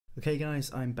Okay guys,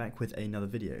 I'm back with another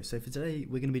video. So for today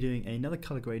we're going to be doing another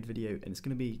colour grade video, and it's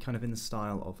going to be kind of in the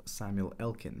style of Samuel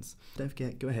Elkins. Don't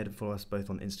forget, go ahead and follow us both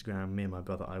on Instagram. Me and my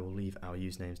brother, I will leave our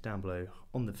usernames down below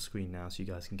on the screen now, so you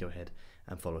guys can go ahead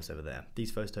and follow us over there.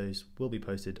 These photos will be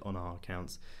posted on our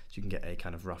accounts so you can get a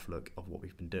kind of rough look of what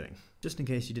we've been doing. Just in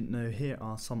case you didn't know, here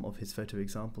are some of his photo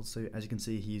examples. So as you can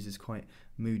see, he uses quite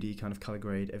moody kind of colour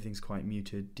grade. Everything's quite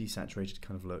muted, desaturated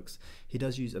kind of looks. He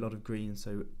does use a lot of green,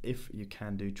 so if you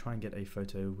can try and get a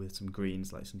photo with some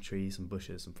greens, like some trees, some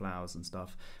bushes, some flowers and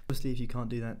stuff. Obviously if you can't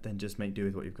do that, then just make do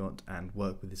with what you've got and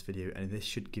work with this video, and this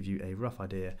should give you a rough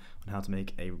idea on how to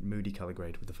make a moody colour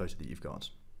grade with the photo that you've got.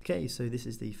 Okay, so this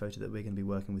is the photo that we're going to be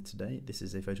working with today. This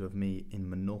is a photo of me in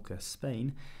Menorca,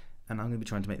 Spain, and I'm going to be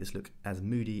trying to make this look as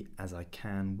moody as I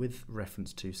can with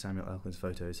reference to Samuel Elkins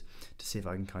photos to see if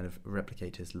I can kind of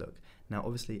replicate his look. Now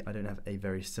obviously I don't have a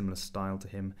very similar style to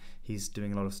him. He's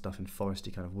doing a lot of stuff in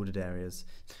foresty kind of wooded areas,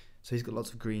 so he's got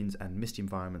lots of greens and misty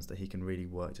environments that he can really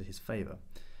work to his favour.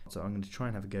 So I'm going to try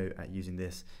and have a go at using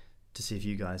this to see if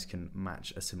you guys can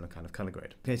match a similar kind of colour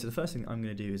grade. Okay, so the first thing I'm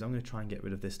going to do is I'm going to try and get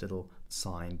rid of this little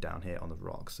sign down here on the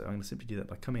rock. So I'm going to simply do that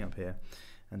by coming up here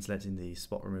and selecting the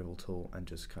spot removal tool and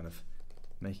just kind of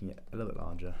making it a little bit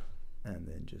larger, and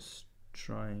then just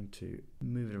trying to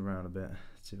move it around a bit,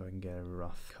 see if I can get a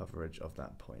rough coverage of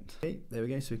that point. Okay, there we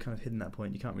go, so we've kind of hidden that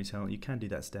point. You can't really tell. You can do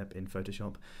that step in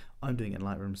Photoshop. I'm doing it in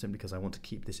Lightroom simply because I want to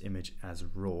keep this image as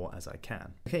raw as I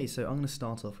can. Okay, so I'm going to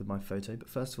start off with my photo, but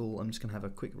first of all I'm just going to have a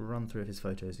quick run through of his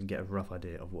photos and get a rough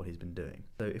idea of what he's been doing.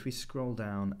 So if we scroll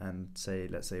down and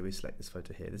let's say we select this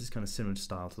photo here, this is kind of similar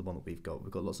style to the one that we've got.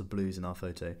 We've got lots of blues in our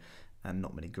photo and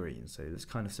not many greens, so it's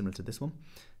kind of similar to this one.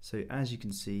 So as you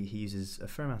can see, he uses a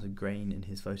fair amount of grain in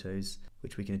his photos,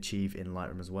 which we can achieve in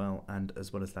Lightroom as well, and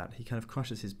as well as that, he kind of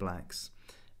crushes his blacks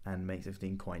and makes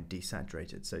everything quite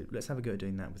desaturated. So let's have a go at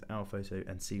doing that with our photo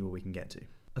and see where we can get to.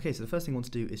 Okay, so the first thing I want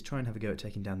to do is try and have a go at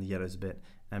taking down the yellows a bit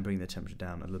and bring the temperature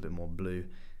down a little bit more blue,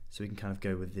 so we can kind of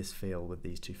go with this feel with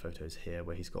these two photos here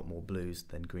where he's got more blues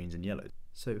than greens and yellows.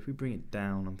 So if we bring it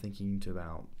down, I'm thinking to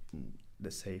about,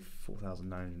 let's say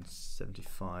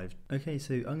 4,975. Okay,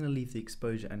 so I'm going to leave the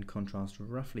exposure and contrast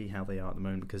roughly how they are at the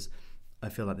moment because I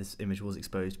feel like this image was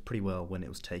exposed pretty well when it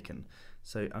was taken.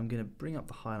 So I'm going to bring up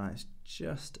the highlights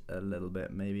just a little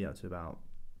bit, maybe up to about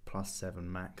 +7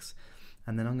 max.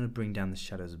 And then I'm going to bring down the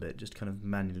shadows a bit, just kind of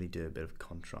manually do a bit of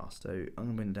contrast. So I'm going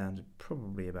to bring it down to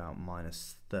probably about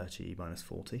 -30,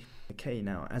 -40. Okay,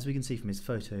 now as we can see from his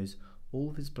photos, all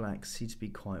of his blacks seem to be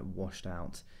quite washed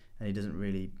out, and he doesn't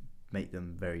really make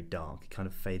them very dark. He kind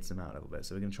of fades them out a little bit.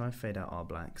 So we're going to try and fade out our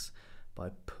blacks by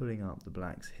pulling up the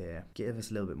blacks here. Give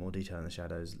us a little bit more detail in the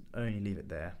shadows, only leave it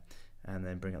there, and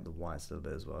then bring up the whites a little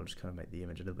bit as well, just kind of make the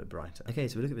image a little bit brighter. Okay,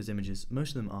 so we look at his images,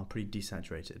 most of them are pretty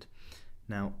desaturated.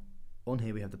 Now on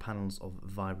here we have the panels of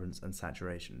vibrance and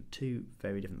saturation, two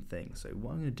very different things. So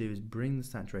what I'm going to do is bring the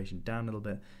saturation down a little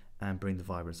bit and bring the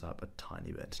vibrance up a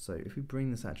tiny bit. So if we bring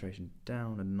the saturation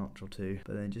down a notch or two,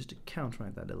 but then just to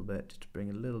counteract that a little bit, just to bring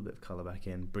a little bit of colour back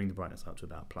in, bring the brightness up to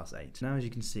about +8. Now as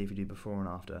you can see, if we do before and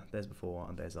after, there's before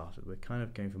and there's after, we're kind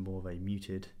of going for more of a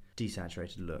muted,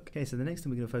 desaturated look. Okay, so the next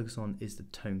thing we're going to focus on is the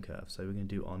tone curve. So we're going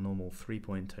to do our normal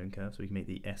 3-point tone curve so we can make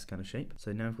the S kind of shape.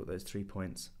 So now we've got those 3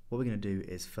 points. What we're going to do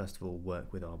is first of all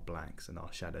work with our blacks and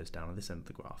our shadows down on this end of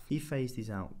the graph. He fades these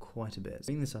out quite a bit.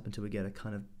 Bring this up until we get a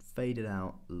kind of faded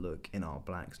out look in our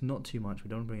blacks. Not too much, we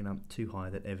don't bring it up too high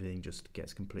that everything just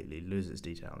gets completely, loses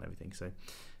detail and everything. So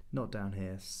not down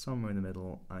here, somewhere in the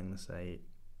middle. I'm going to say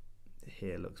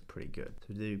here looks pretty good. So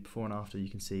to do before and after, you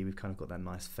can see we've kind of got that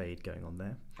nice fade going on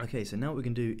there. Okay, so now what we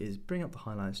can do is bring up the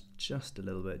highlights just a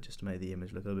little bit, just to make the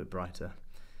image look a little bit brighter.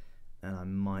 And I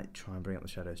might try and bring up the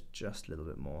shadows just a little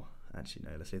bit more. Actually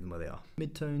no, let's leave them where they are.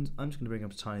 Midtones, I'm just going to bring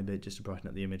up a tiny bit just to brighten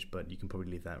up the image, but you can probably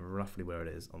leave that roughly where it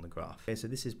is on the graph. Okay, so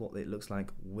this is what it looks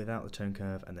like without the tone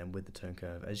curve and then with the tone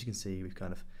curve. As you can see, we've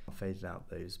kind of faded out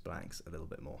those blacks a little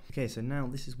bit more. Okay, so now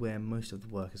this is where most of the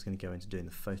work is going to go into doing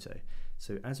the photo.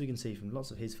 So as we can see from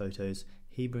lots of his photos,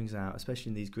 he brings out,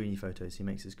 especially in these greeny photos, he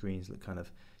makes his greens look kind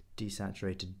of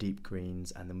desaturated, deep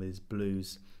greens, and then with his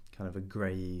blues, kind of a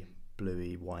grey,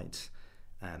 bluey, white,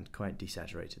 and quite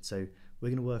desaturated. So we're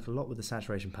going to work a lot with the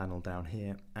saturation panel down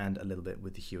here and a little bit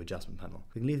with the hue adjustment panel.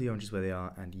 We can leave the oranges where they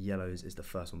are, and yellows is the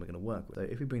first one we're going to work with. So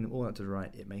if we bring them all out to the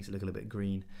right, it makes it look a little bit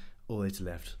green, all the way to the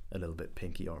left, a little bit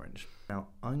pinky orange. Now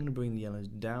I'm going to bring the yellows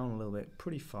down a little bit,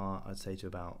 pretty far, I'd say to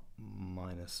about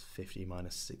 -50,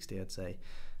 -60, I'd say.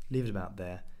 Leave it about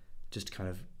there, just to kind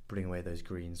of bring away those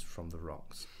greens from the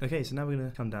rocks. Okay, so now we're going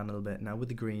to come down a little bit. Now with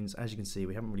the greens, as you can see,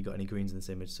 we haven't really got any greens in this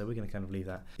image, so we're going to kind of leave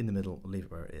that in the middle, leave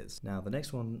it where it is. Now the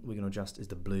next one we're going to adjust is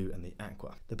the blue and the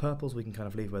aqua. The purples we can kind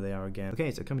of leave where they are again.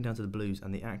 Okay, so coming down to the blues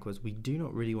and the aquas, we do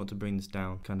not really want to bring this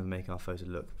down, kind of make our photo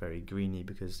look very greeny,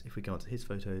 because if we go onto his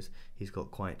photos, he's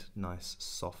got quite nice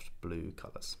soft blue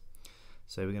colours.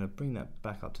 So we're going to bring that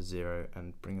back up to 0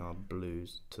 and bring our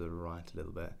blues to the right a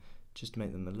little bit, just to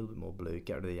make them a little bit more blue,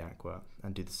 get rid of the aqua,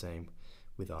 and do the same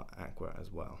with our aqua as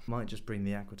well. Might just bring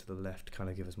the aqua to the left, kind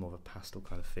of give us more of a pastel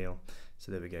kind of feel.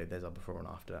 So there we go, there's our before and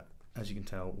after. As you can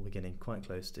tell, we're getting quite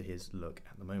close to his look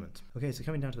at the moment. Okay, so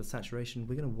coming down to the saturation,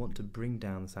 we're going to want to bring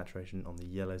down the saturation on the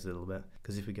yellows a little bit,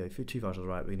 because if we go too far to the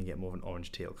right, we're going to get more of an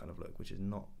orange teal kind of look, which is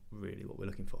not really what we're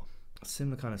looking for. A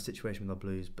similar kind of situation with our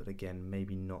blues, but again,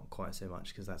 maybe not quite so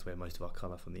much, because that's where most of our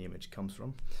colour from the image comes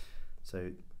from.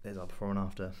 So there's our before and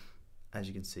after. As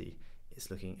you can see, it's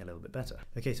looking a little bit better.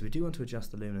 Okay, so we do want to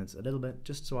adjust the luminance a little bit,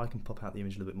 just so I can pop out the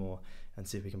image a little bit more and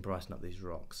see if we can brighten up these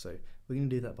rocks. So we're going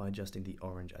to do that by adjusting the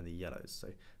orange and the yellows. So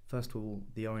first of all,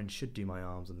 the orange should do my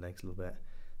arms and legs a little bit.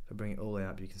 If I bring it all the way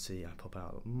up, you can see I pop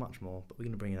out much more, but we're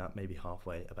going to bring it up maybe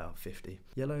halfway, about 50.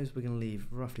 Yellows we're going to leave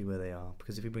roughly where they are,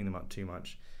 because if we bring them up too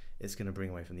much, it's going to bring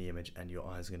away from the image and your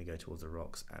eyes are going to go towards the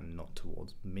rocks and not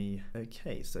towards me.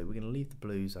 Okay, so we're going to leave the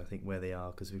blues, I think, where they are,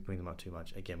 because if we bring them up too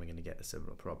much, again, we're going to get a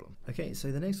similar problem. Okay,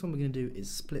 so the next one we're going to do is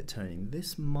split toning.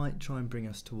 This might try and bring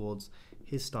us towards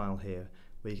his style here,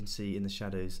 where you can see in the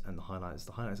shadows and the highlights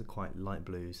are quite light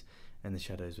blues, and the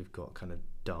shadows we've got kind of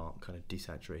dark, kind of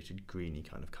desaturated, greeny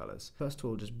kind of colours. First of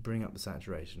all, just bring up the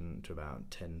saturation to about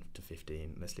 10 to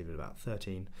 15. Let's leave it about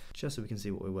 13, just so we can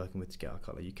see what we're working with to get our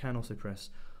colour. You can also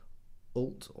press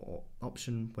Alt or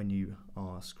Option when you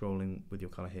are scrolling with your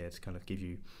colour here to kind of give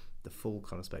you the full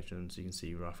colour spectrum, so you can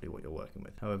see roughly what you're working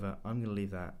with. However, I'm going to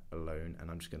leave that alone,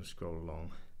 and I'm just going to scroll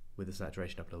along with the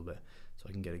saturation up a little bit so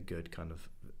I can get a good kind of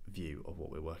view of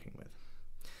what we're working with.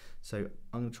 So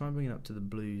I'm going to try and bring it up to the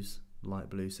blues, light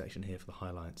blue section here for the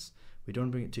highlights. We don't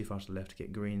want to bring it too far to the left to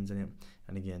get greens in it,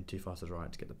 and again too far to the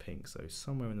right to get the pink, so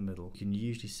somewhere in the middle. You can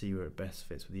usually see where it best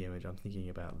fits with the image. I'm thinking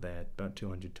about there, about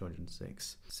 200,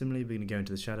 206. Similarly, we're going to go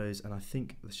into the shadows, and I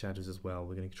think the shadows as well,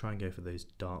 we're going to try and go for those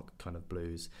dark kind of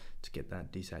blues to get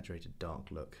that desaturated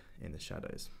dark look in the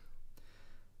shadows.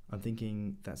 I'm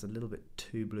thinking that's a little bit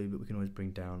too blue, but we can always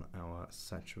bring down our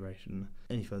saturation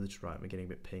any further to right. We're getting a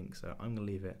bit pink, so I'm going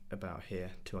to leave it about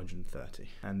here, 230.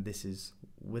 And this is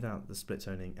without the split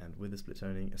toning, and with the split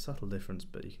toning, a subtle difference,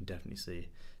 but you can definitely see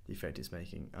the effect it's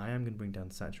making. I am going to bring down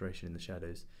the saturation in the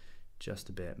shadows just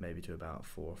a bit, maybe to about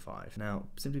 4 or 5. Now,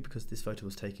 simply because this photo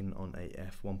was taken on a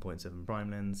f1.7 prime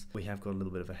lens, we have got a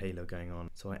little bit of a halo going on,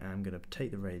 so I am going to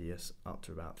take the radius up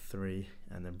to about 3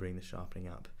 and then bring the sharpening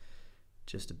up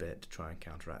just a bit to try and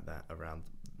counteract that around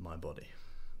my body.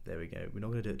 There we go. We're not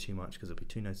going to do it too much because it'll be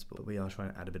too noticeable, but we are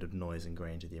trying to add a bit of noise and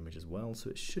grain to the image as well, so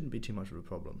it shouldn't be too much of a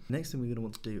problem. Next thing we're going to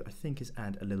want to do, I think, is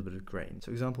add a little bit of grain. So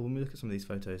for example, when we look at some of these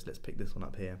photos, let's pick this one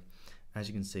up here. As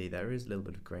you can see, there is a little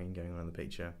bit of grain going on in the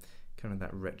picture, kind of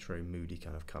that retro moody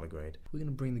kind of colour grade. We're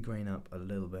going to bring the grain up a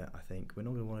little bit, I think. We're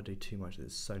not going to want to do too much that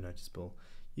is so noticeable.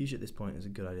 Usually at this point it's a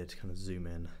good idea to kind of zoom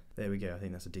in. There we go, I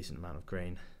think that's a decent amount of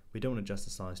grain. We don't want to adjust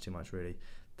the size too much really.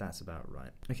 That's about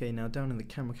right. Okay, now down in the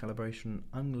camera calibration,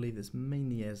 I'm going to leave this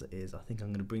mainly as it is. I think I'm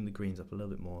going to bring the greens up a little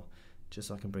bit more, just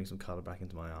so I can bring some colour back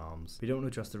into my arms. We don't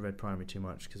want to adjust the red primary too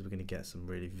much because we're going to get some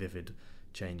really vivid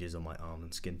changes on my arm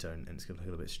and skin tone, and it's going to look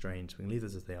a little bit strange. We're going to leave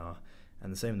this as they are,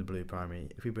 and the same with the blue primary.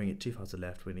 If we bring it too far to the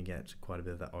left, we're going to get quite a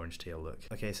bit of that orange teal look.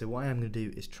 Okay, so what I am going to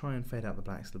do is try and fade out the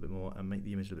blacks a little bit more and make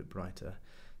the image a little bit brighter.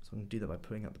 So I'm going to do that by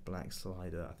putting up the black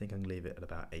slider. I think I'm going to leave it at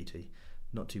about 80,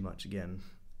 not too much again.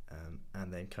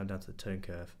 And then come down to the tone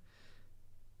curve,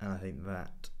 and I think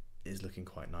that is looking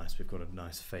quite nice. We've got a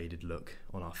nice faded look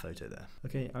on our photo there.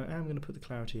 Okay, I am going to put the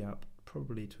clarity up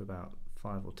probably to about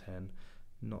 5 or 10,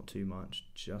 not too much,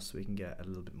 just so we can get a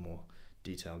little bit more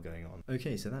detail going on.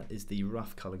 Okay, so that is the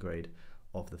rough colour grade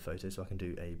of the photo, so I can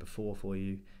do a before for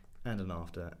you and an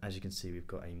after. As you can see, we've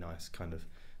got a nice kind of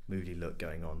moody look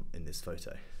going on in this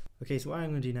photo. Okay, so what I'm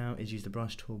going to do now is use the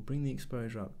brush tool, bring the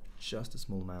exposure up just a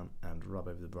small amount and rub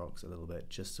over the rocks a little bit,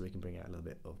 just so we can bring out a little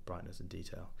bit of brightness and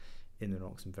detail in the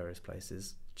rocks in various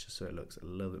places, just so it looks a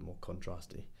little bit more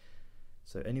contrasty.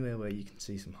 So anywhere where you can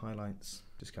see some highlights,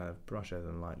 just kind of brush over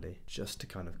them lightly, just to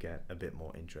kind of get a bit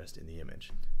more interest in the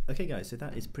image. Okay guys, so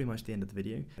that is pretty much the end of the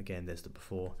video. Again, there's the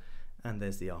before and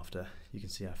there's the after. You can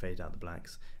see I faded out the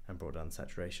blacks and brought down the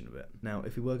saturation a bit. Now,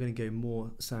 if we were going to go more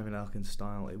Samuel Elkins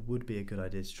style, it would be a good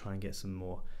idea to try and get some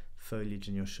more foliage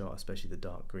in your shot, especially the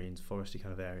dark greens, foresty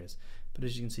kind of areas. But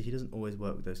as you can see, he doesn't always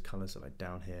work with those colours, so like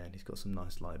down here, and he's got some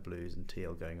nice light blues and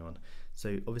teal going on.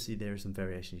 So obviously there is some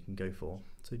variation you can go for.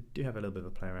 So do have a little bit of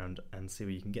a play around and see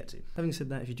where you can get to. Having said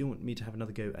that, if you do want me to have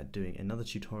another go at doing another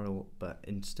tutorial, but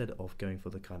instead of going for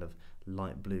the kind of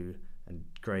light blue and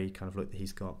grey kind of look that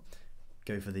he's got,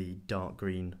 go for the dark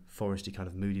green, foresty kind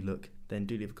of moody look, then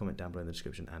do leave a comment down below in the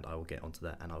description and I will get onto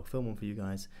that and I'll film one for you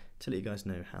guys to let you guys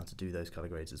know how to do those colour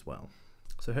grades as well.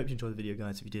 So I hope you enjoyed the video,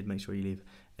 guys. If you did, make sure you leave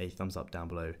a thumbs up down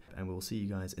below and we'll see you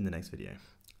guys in the next video.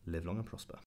 Live long and prosper.